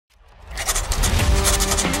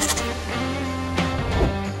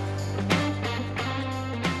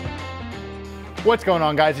What's going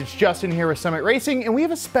on, guys? It's Justin here with Summit Racing, and we have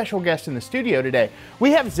a special guest in the studio today. We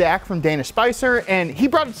have Zach from Dana Spicer, and he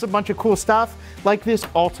brought us a bunch of cool stuff like this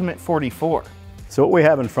Ultimate 44. So what we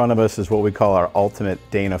have in front of us is what we call our Ultimate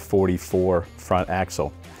Dana 44 front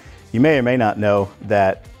axle. You may or may not know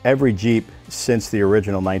that every Jeep since the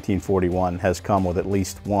original 1941 has come with at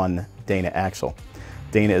least one Dana axle.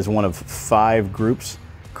 Dana is one of 5 groups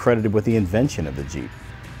credited with the invention of the Jeep.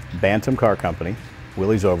 Bantam Car Company,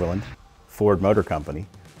 Willys Overland, Ford Motor Company,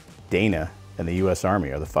 Dana, and the U.S. Army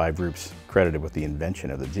are the 5 groups credited with the invention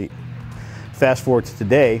of the Jeep. Fast forward to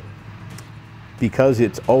today, because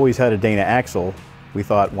it's always had a Dana axle, we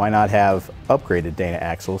thought, why not have upgraded Dana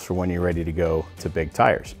axles for when you're ready to go to big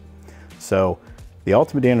tires? So the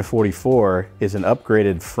Ultimate Dana 44 is an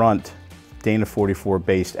upgraded front Dana 44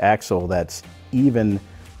 based axle that's even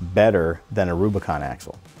better than a Rubicon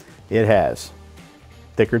axle. It has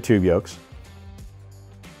thicker tube yokes,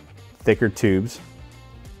 thicker tubes,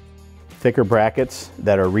 thicker brackets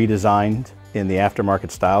that are redesigned in the aftermarket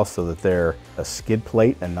style so that they're a skid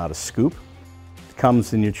plate and not a scoop. It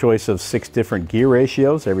comes in your choice of 6 different gear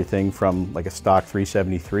ratios, everything from like a stock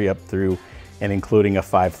 373 up through and including a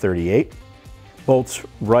 538. Bolts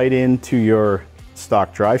right into your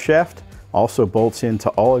stock drive shaft, also bolts into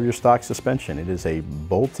all of your stock suspension. It is a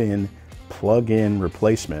bolt-in, plug-in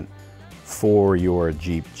replacement for your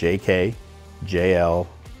Jeep JK, JL,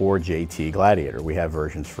 or JT Gladiator. We have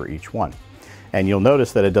versions for each one. And you'll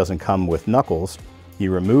notice that it doesn't come with knuckles.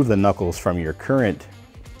 You remove the knuckles from your current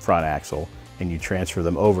front axle and you transfer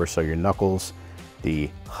them over, so your knuckles, the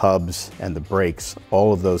hubs, and the brakes,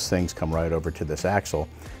 all of those things come right over to this axle.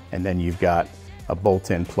 And then you've got a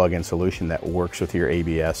bolt-in plug-in solution that works with your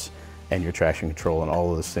ABS and your traction control and all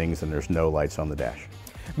of those things, and there's no lights on the dash.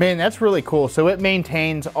 Man, that's really cool. So it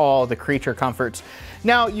maintains all the creature comforts.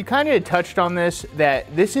 Now, you kind of touched on this,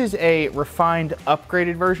 that this is a refined,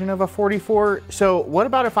 upgraded version of a 44. So what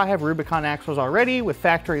about if I have Rubicon axles already with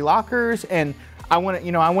factory lockers and I want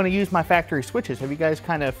to use my factory switches? Have you guys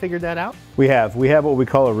kind of figured that out? We have what we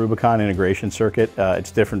call a Rubicon integration circuit.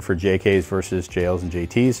 It's different for JKs versus JLs and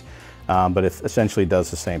JTs, but it essentially does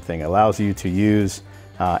the same thing. It allows you to use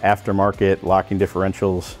aftermarket locking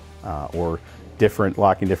differentials or different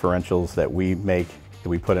locking differentials that we make, that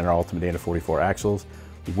we put in our Ultimate Dana 44 axles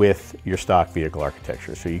with your stock vehicle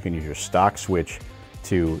architecture. So you can use your stock switch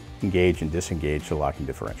to engage and disengage the locking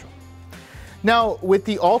differential. Now, with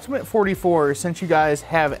the Ultimate 44, since you guys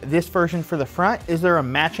have this version for the front, is there a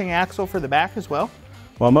matching axle for the back as well?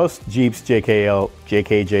 Well, most Jeeps, JK,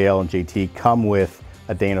 JL, and JT come with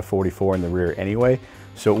a Dana 44 in the rear anyway.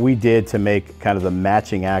 So what we did to make kind of the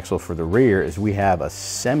matching axle for the rear is we have a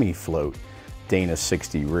semi-float Dana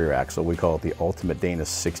 60 rear axle. We call it the Ultimate Dana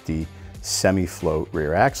 60 semi-float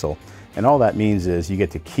rear axle. And all that means is you get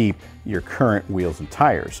to keep your current wheels and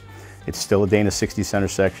tires. It's still a Dana 60 center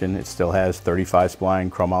section. It still has 35 spline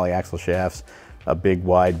chromoly axle shafts, a big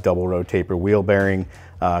wide double row taper wheel bearing,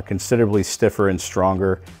 considerably stiffer and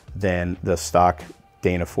stronger than the stock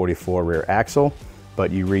Dana 44 rear axle, but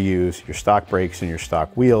you reuse your stock brakes and your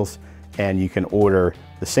stock wheels, and you can order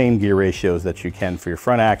the same gear ratios that you can for your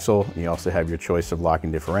front axle. You also have your choice of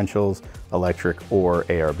locking differentials, electric or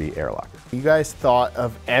ARB air locker. You guys thought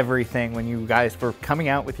of everything when you guys were coming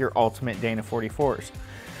out with your Ultimate Dana 44s.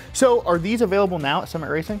 So are these available now at Summit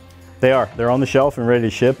Racing? They are. They're on the shelf and ready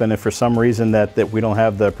to ship, and if for some reason that we don't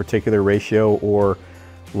have the particular ratio or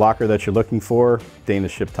locker that you're looking for,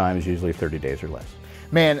 Dana's ship time is usually 30 days or less.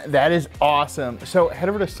 Man, that is awesome. So head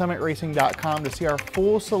over to summitracing.com to see our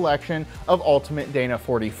full selection of Ultimate Dana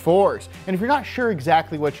 44s. And if you're not sure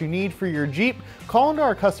exactly what you need for your Jeep, call into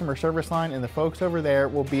our customer service line and the folks over there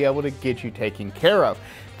will be able to get you taken care of.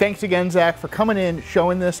 Thanks again, Zach, for coming in,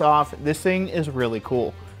 showing this off. This thing is really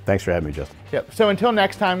cool. Thanks for having me, Justin. Yep. So until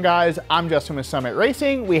next time, guys, I'm Justin with Summit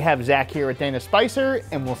Racing. We have Zach here at Dana Spicer,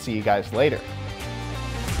 and we'll see you guys later.